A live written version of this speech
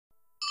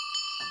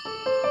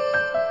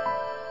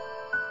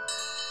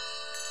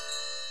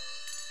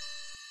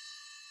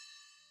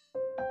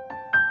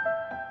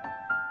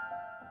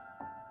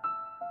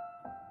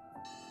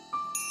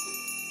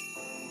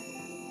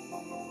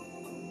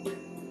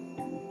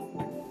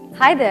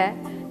Hi there!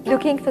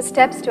 Looking for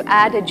steps to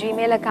add a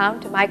Gmail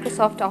account to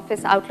Microsoft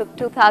Office Outlook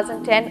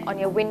 2010 on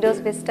your Windows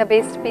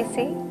Vista-based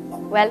PC?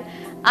 Well,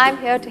 I'm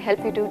here to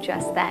help you do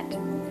just that.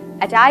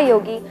 At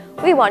iYogi,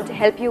 we want to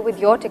help you with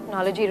your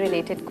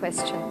technology-related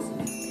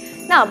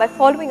questions. Now, by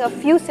following a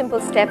few simple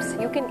steps,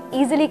 you can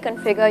easily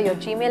configure your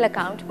Gmail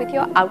account with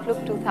your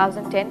Outlook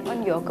 2010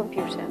 on your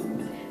computer.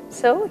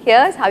 So,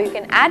 here's how you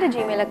can add a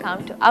Gmail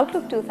account to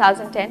Outlook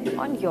 2010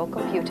 on your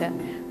computer.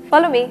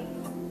 Follow me.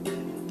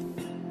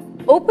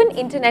 Open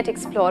Internet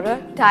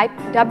Explorer, type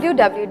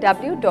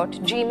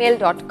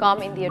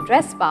www.gmail.com in the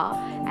address bar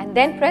and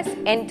then press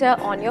Enter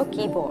on your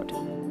keyboard.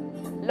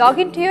 Log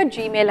into your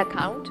Gmail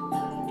account,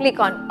 click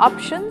on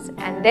Options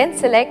and then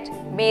select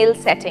Mail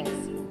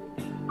Settings.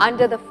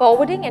 Under the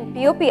Forwarding and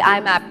POP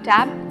IMAP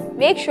tab,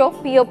 make sure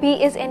POP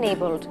is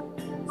enabled.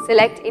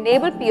 Select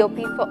Enable POP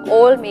for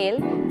all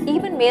mail,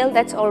 even mail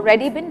that's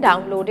already been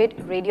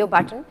downloaded radio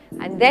button,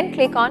 and then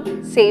click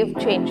on Save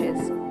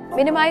Changes.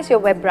 Minimize your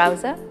web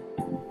browser.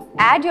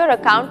 Add your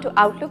account to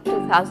Outlook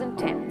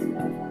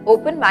 2010.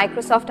 Open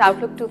Microsoft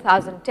Outlook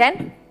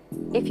 2010.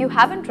 If you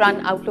haven't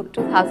run Outlook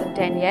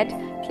 2010 yet,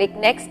 click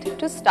Next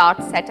to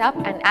start setup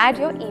and add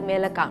your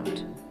email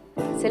account.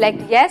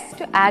 Select Yes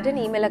to add an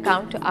email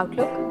account to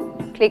Outlook.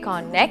 Click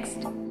on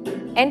Next.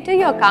 Enter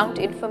your account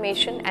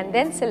information and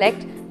then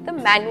select the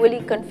Manually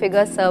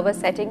Configure Server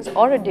Settings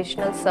or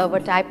Additional Server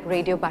Type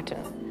radio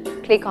button.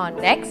 Click on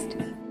Next.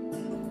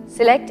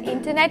 Select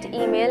Internet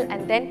Email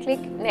and then click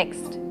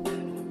Next.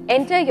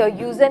 Enter your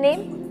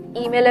username,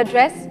 email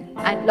address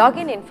and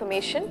login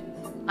information.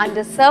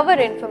 Under Server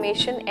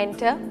Information,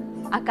 enter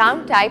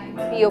Account Type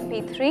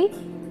POP3,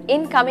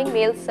 Incoming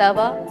Mail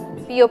Server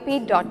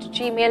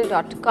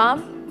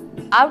pop.gmail.com,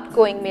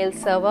 Outgoing Mail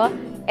Server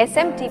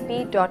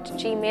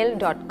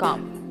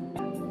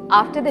smtp.gmail.com.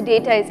 After the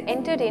data is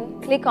entered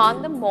in, click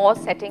on the More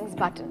Settings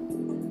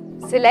button.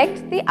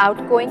 Select the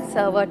Outgoing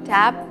Server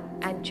tab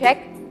and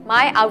check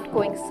My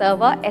Outgoing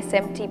Server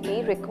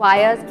SMTP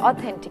requires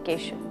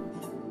authentication.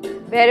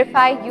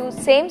 Verify use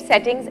same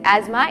settings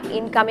as my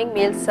incoming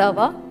mail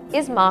server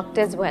is marked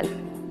as well.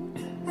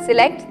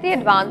 Select the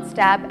Advanced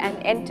tab and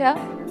enter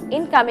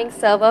incoming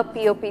server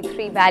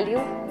POP3 value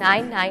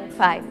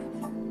 995,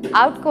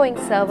 outgoing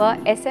server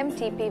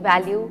SMTP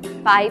value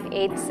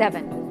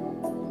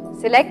 587.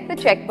 Select the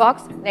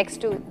checkbox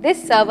next to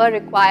This server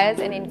requires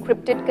an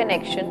encrypted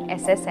connection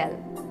SSL.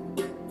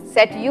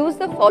 Set use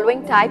the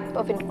following type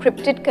of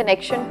encrypted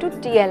connection to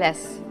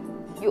TLS.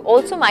 You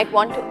also might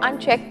want to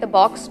uncheck the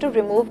box to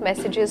remove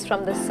messages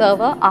from the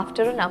server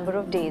after a number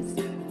of days.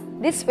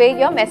 This way,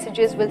 your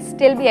messages will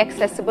still be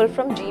accessible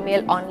from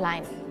Gmail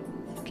online.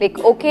 Click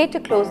OK to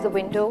close the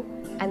window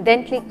and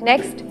then click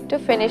Next to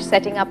finish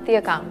setting up the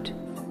account.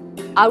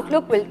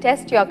 Outlook will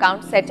test your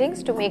account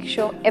settings to make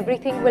sure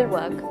everything will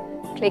work.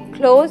 Click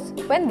Close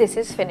when this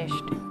is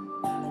finished.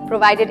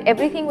 Provided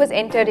everything was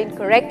entered in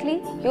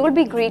correctly, you will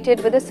be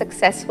greeted with a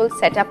successful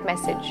setup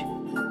message.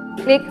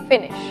 Click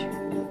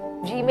Finish.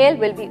 Gmail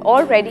will be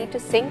all ready to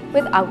sync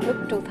with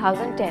Outlook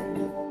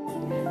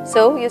 2010.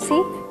 So, you see,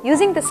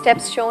 using the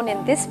steps shown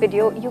in this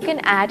video, you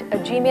can add a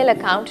Gmail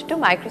account to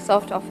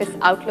Microsoft Office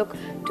Outlook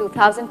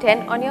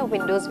 2010 on your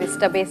Windows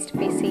Vista-based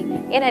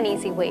PC in an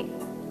easy way.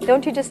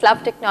 Don't you just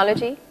love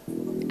technology?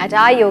 At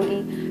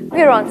iYogi,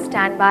 we're on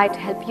standby to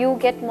help you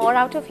get more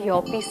out of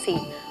your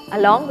PC,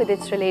 along with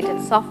its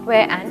related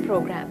software and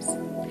programs.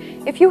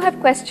 If you have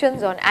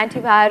questions on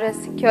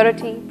antivirus,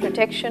 security,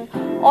 protection,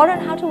 or on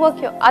how to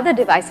work your other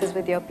devices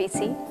with your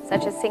PC,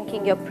 such as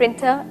syncing your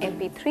printer,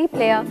 MP3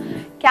 player,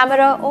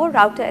 camera or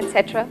router,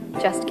 etc.,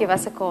 just give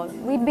us a call.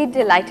 We'd be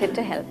delighted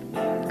to help.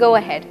 Go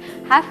ahead,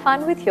 have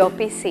fun with your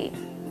PC.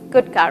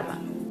 Good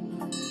karma.